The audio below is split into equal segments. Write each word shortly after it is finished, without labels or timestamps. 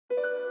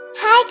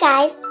Hi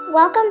guys,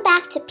 welcome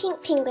back to Pink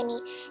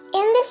Penguiny.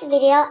 In this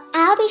video,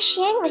 I'll be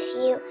sharing with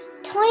you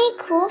 20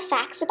 cool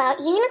facts about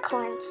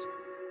unicorns.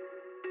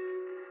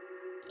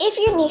 If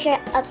you're new here,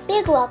 a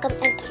big welcome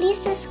and please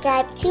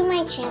subscribe to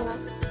my channel.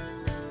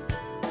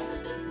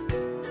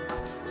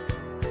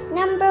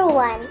 Number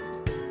 1.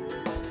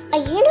 A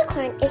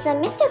unicorn is a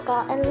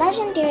mythical and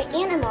legendary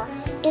animal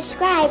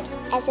described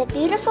as a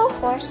beautiful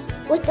horse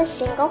with a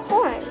single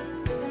horn.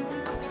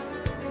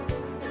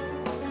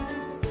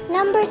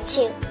 Number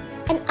 2.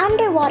 An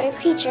underwater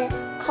creature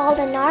called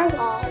a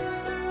narwhal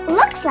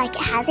looks like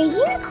it has a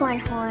unicorn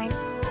horn.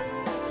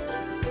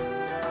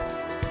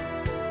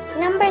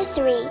 Number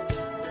 3.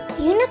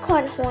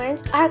 Unicorn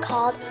horns are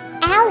called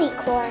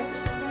alicorns.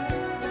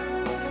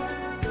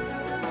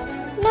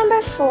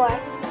 Number 4.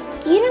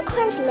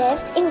 Unicorns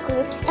live in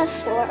groups of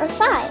 4 or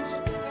 5.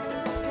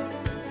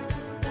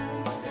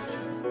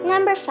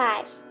 Number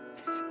 5.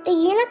 The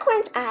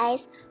unicorn's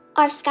eyes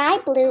are sky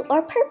blue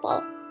or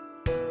purple.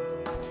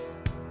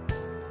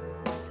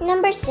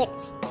 Number 6.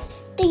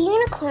 The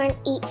unicorn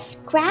eats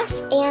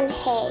grass and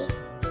hay.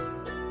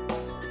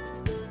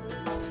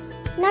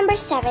 Number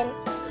 7.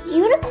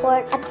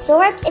 Unicorn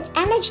absorbs its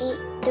energy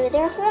through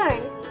their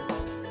horn.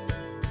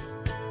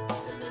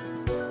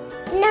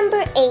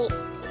 Number 8.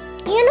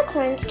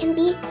 Unicorns can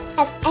be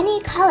of any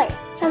color,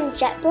 from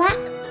jet black,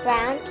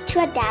 brown,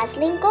 to a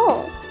dazzling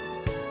gold.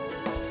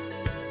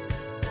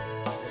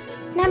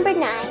 Number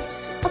 9.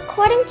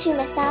 According to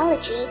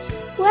mythology,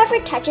 whoever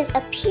touches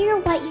a pure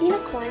white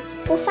unicorn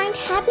will find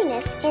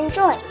happiness and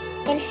joy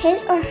in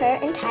his or her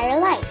entire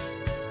life.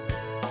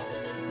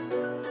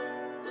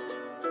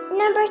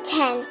 Number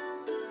 10.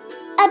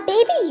 A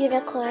baby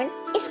unicorn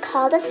is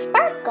called a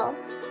sparkle.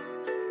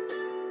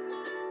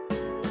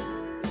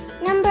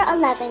 Number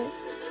 11.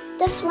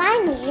 The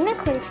flying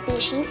unicorn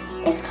species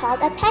is called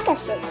a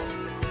pegasus.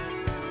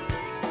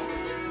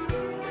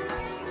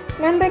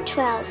 Number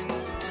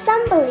 12.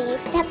 Some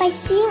believe that by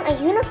seeing a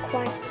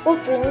unicorn will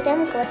bring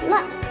them good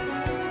luck.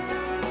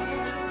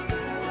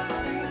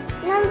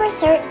 Number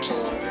 13.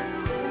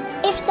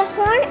 If the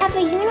horn of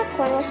a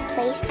unicorn was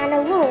placed on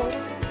a wound,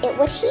 it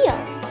would heal.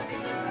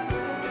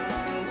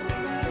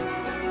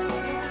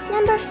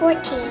 Number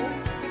 14.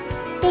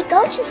 They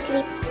go to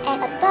sleep at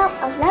about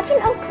 11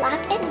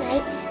 o'clock at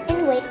night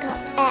and wake up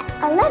at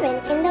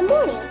 11 in the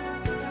morning.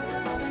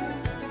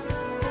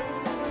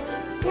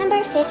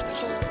 Number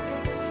 15.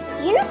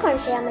 Unicorn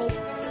families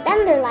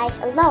spend their lives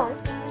alone,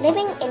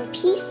 living in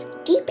peace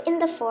deep in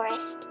the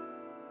forest.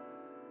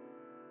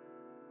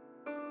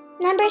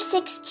 Number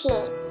 16.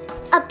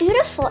 A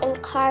beautiful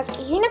and carved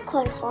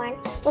unicorn horn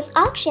was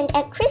auctioned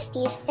at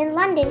Christie's in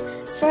London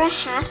for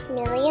 £500,000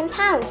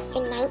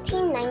 in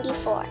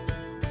 1994.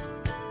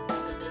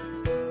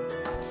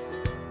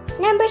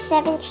 Number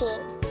 17.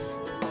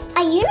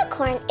 A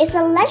unicorn is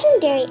a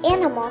legendary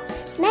animal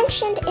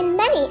mentioned in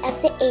many of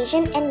the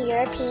Asian and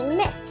European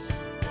myths.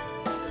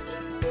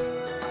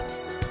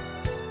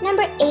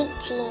 Number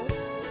 18.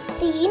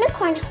 The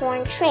unicorn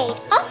horn trade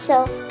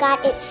also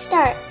got its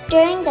start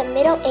during the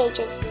Middle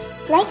Ages,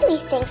 likely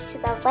thanks to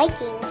the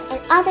Vikings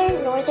and other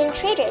northern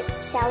traders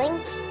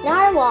selling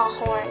narwhal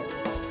horns.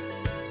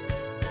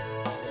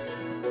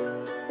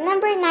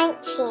 Number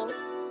 19.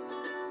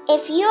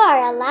 If you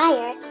are a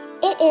liar,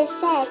 it is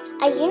said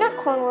a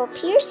unicorn will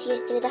pierce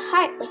you through the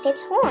heart with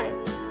its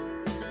horn.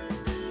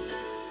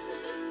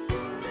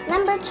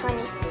 Number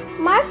 20.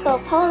 Marco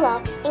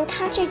Polo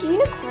encountered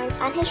unicorns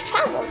on his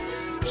travels.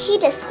 He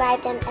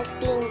described them as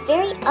being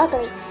very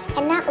ugly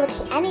and not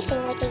looking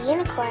anything like a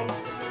unicorn.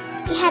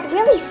 He had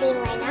really seen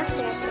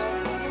rhinoceroses.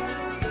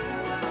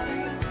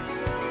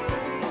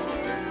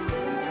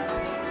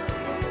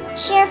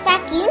 Share a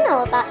fact you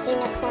know about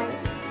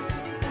unicorns.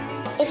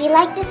 If you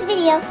like this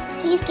video,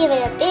 please give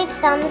it a big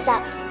thumbs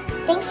up.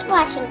 Thanks for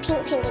watching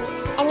Pink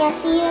Penguiny, and I'll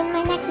see you in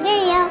my next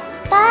video.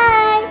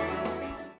 Bye!